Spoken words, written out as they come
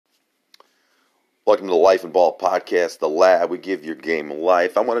Welcome to the Life and Ball podcast, The Lab. We give your game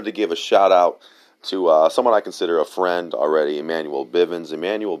life. I wanted to give a shout out to someone I consider a friend already, Emmanuel Bivens.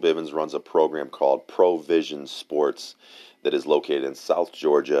 Emmanuel Bivens runs a program called ProVision Sports that is located in South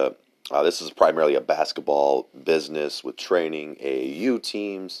Georgia. This is primarily a basketball business with training, AAU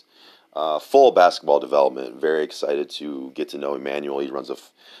teams, full basketball development. Very excited to get to know Emmanuel. He runs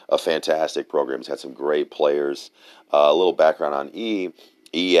a fantastic program. He's had some great players. A little background on E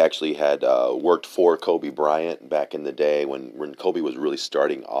actually had worked for Kobe Bryant back in the day when Kobe was really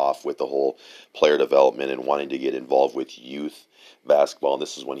starting off with the whole player development and wanting to get involved with youth basketball. And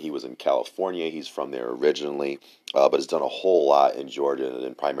this is when he was in California. He's from there originally, but has done a whole lot in Georgia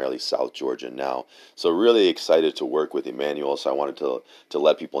and primarily South Georgia now. So really excited to work with Emmanuel. So I wanted to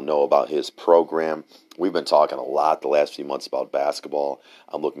let people know about his program. We've been talking a lot the last few months about basketball.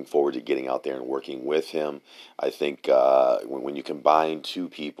 I'm looking forward to getting out there and working with him. I think when you combine two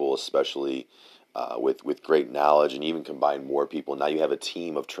people, especially with great knowledge, and even combine more people, now you have a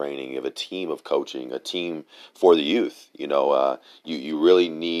team of training, you have a team of coaching, a team for the youth. You really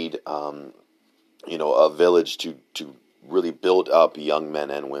need a village to really build up young men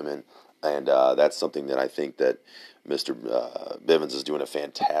and women, and that's something that I think that Mr. Bivens is doing a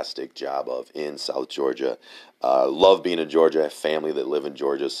fantastic job of in South Georgia. Love being in Georgia. I have family that live in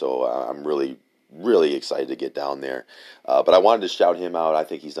Georgia, so I'm really excited to get down there. But I wanted to shout him out. I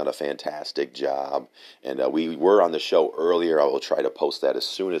think he's done a fantastic job. And we were on the show earlier. I will try to post that as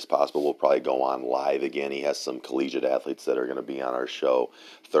soon as possible. We'll probably go on live again. He has some collegiate athletes that are going to be on our show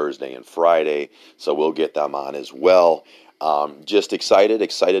Thursday and Friday, so we'll get them on as well. Just excited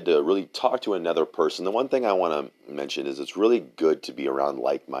to really talk to another person. The one thing I want to mention is it's really good to be around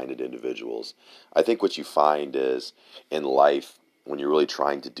like-minded individuals. I think what you find is in life, when you're really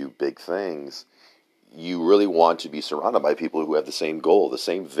trying to do big things, you really want to be surrounded by people who have the same goal, the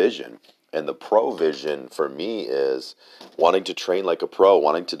same vision. And the pro vision for me is wanting to train like a pro,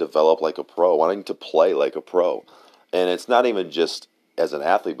 wanting to develop like a pro, wanting to play like a pro. And it's not even just as an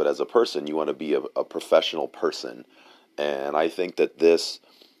athlete, but as a person. You want to be a professional person. And I think that this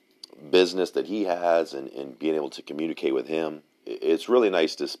business that he has and being able to communicate with him, it's really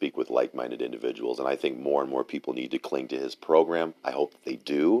nice to speak with like-minded individuals. And I think more and more people need to cling to his program. I hope they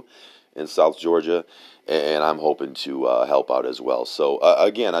do in South Georgia, and I'm hoping to help out as well. So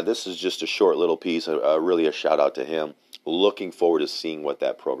again, this is just a short little piece, really a shout out to him. Looking forward to seeing what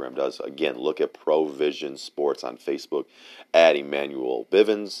that program does. Again, look at ProVision Sports on Facebook, at Emmanuel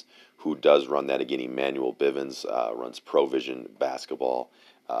Bivens, who does run that. Again, Emmanuel Bivens runs ProVision Basketball.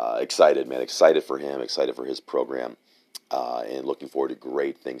 Excited, man. Excited for him. Excited for his program. And looking forward to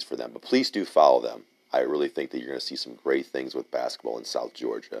great things for them. But please do follow them. I really think that you're going to see some great things with basketball in South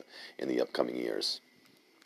Georgia in the upcoming years.